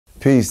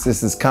Peace,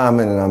 this is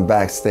Common and I'm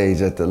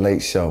backstage at The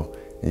Late Show.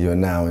 And you're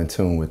now in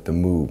tune with the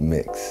Mood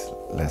Mix.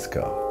 Let's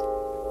go.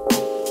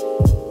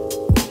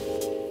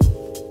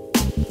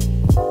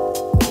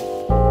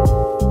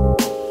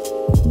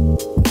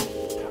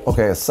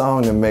 Okay, a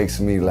song that makes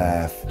me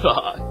laugh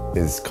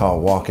is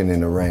called Walking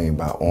in the Rain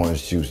by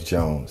Orange Juice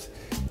Jones.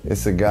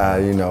 It's a guy,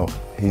 you know,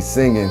 he's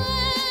singing.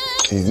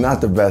 He's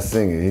not the best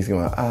singer. He's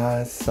going,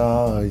 I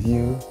saw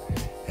you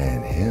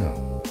and him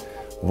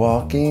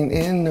walking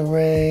in the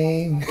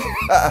rain.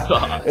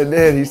 And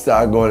then he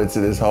started going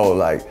into this whole,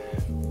 like,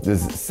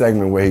 this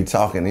segment where he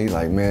talking. He's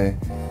like, man,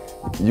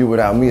 you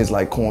without me is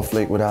like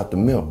cornflake without the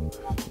milk.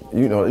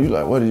 You know, you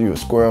like, what are you, a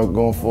squirrel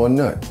going for a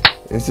nut?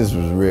 It just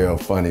was real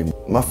funny.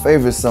 My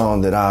favorite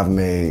song that I've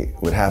made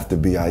would have to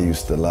be I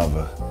Used to Love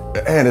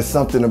Her. And it's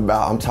something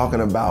about, I'm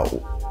talking about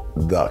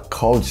the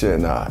culture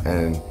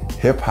and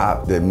hip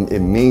hop that it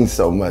means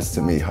so much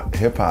to me,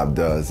 hip hop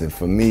does. And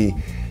for me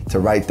to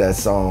write that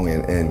song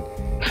and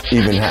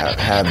even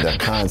have the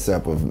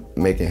concept of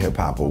making hip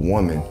hop a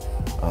woman,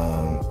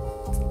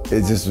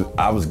 it just,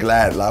 I was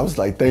glad. I was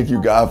like, thank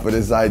you God for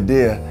this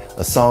idea.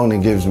 A song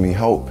that gives me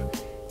hope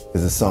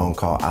is a song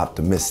called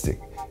Optimistic.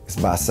 It's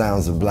by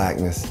Sounds of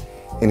Blackness.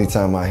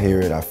 Anytime I hear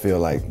it, I feel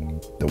like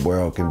the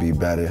world can be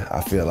better.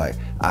 I feel like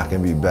I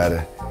can be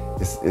better.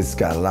 It's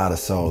got a lot of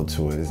soul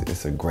to it.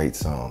 It's a great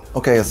song.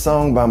 Okay, a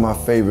song by my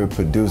favorite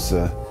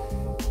producer.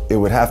 It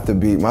would have to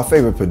be, my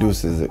favorite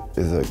producer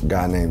is a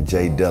guy named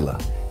Jay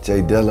Dilla.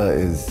 Jay Dilla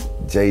is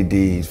JD,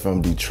 he's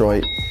from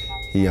Detroit.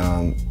 He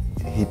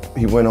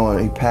went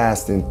on, he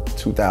passed in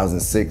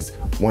 2006,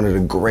 one of the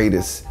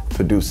greatest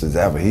producers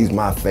ever. He's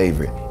my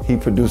favorite. He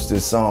produced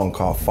this song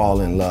called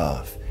Fall in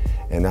Love.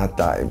 And I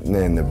thought,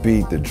 man, the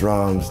beat, the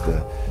drums,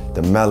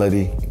 the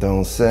melody,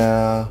 don't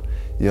sell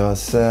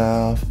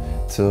yourself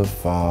to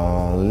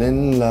fall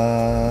in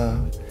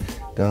love,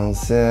 don't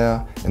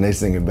sell. And they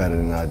sing it better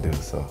than I do,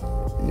 so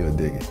you'll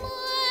dig it.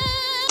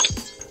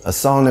 A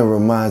song that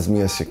reminds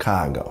me of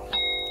Chicago.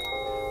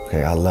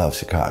 Okay, I love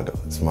Chicago.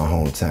 It's my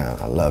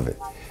hometown, I love it.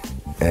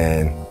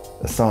 And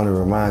a song that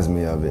reminds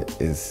me of it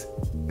is,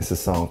 it's a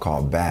song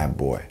called Bad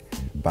Boy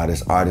by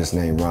this artist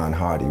named Ron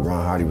Hardy.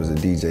 Ron Hardy was a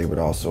DJ, but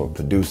also a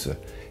producer.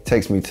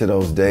 Takes me to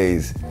those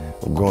days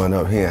of growing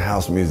up hearing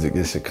house music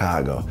in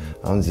Chicago.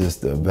 I'm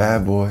just a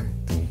bad boy.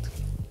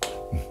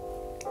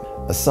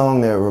 A song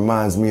that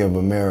reminds me of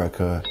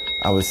America,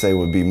 I would say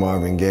would be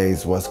Marvin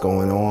Gaye's What's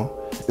Going On.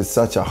 It's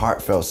such a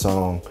heartfelt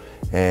song,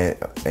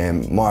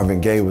 and Marvin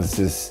Gaye was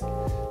just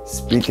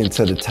speaking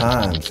to the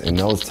times, and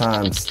those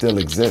times still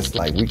exist.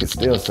 Like, we could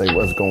still say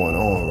what's going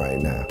on right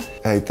now.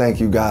 Hey, thank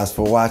you guys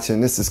for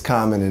watching. This is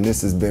Common, and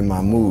this has been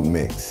my Mood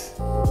Mix.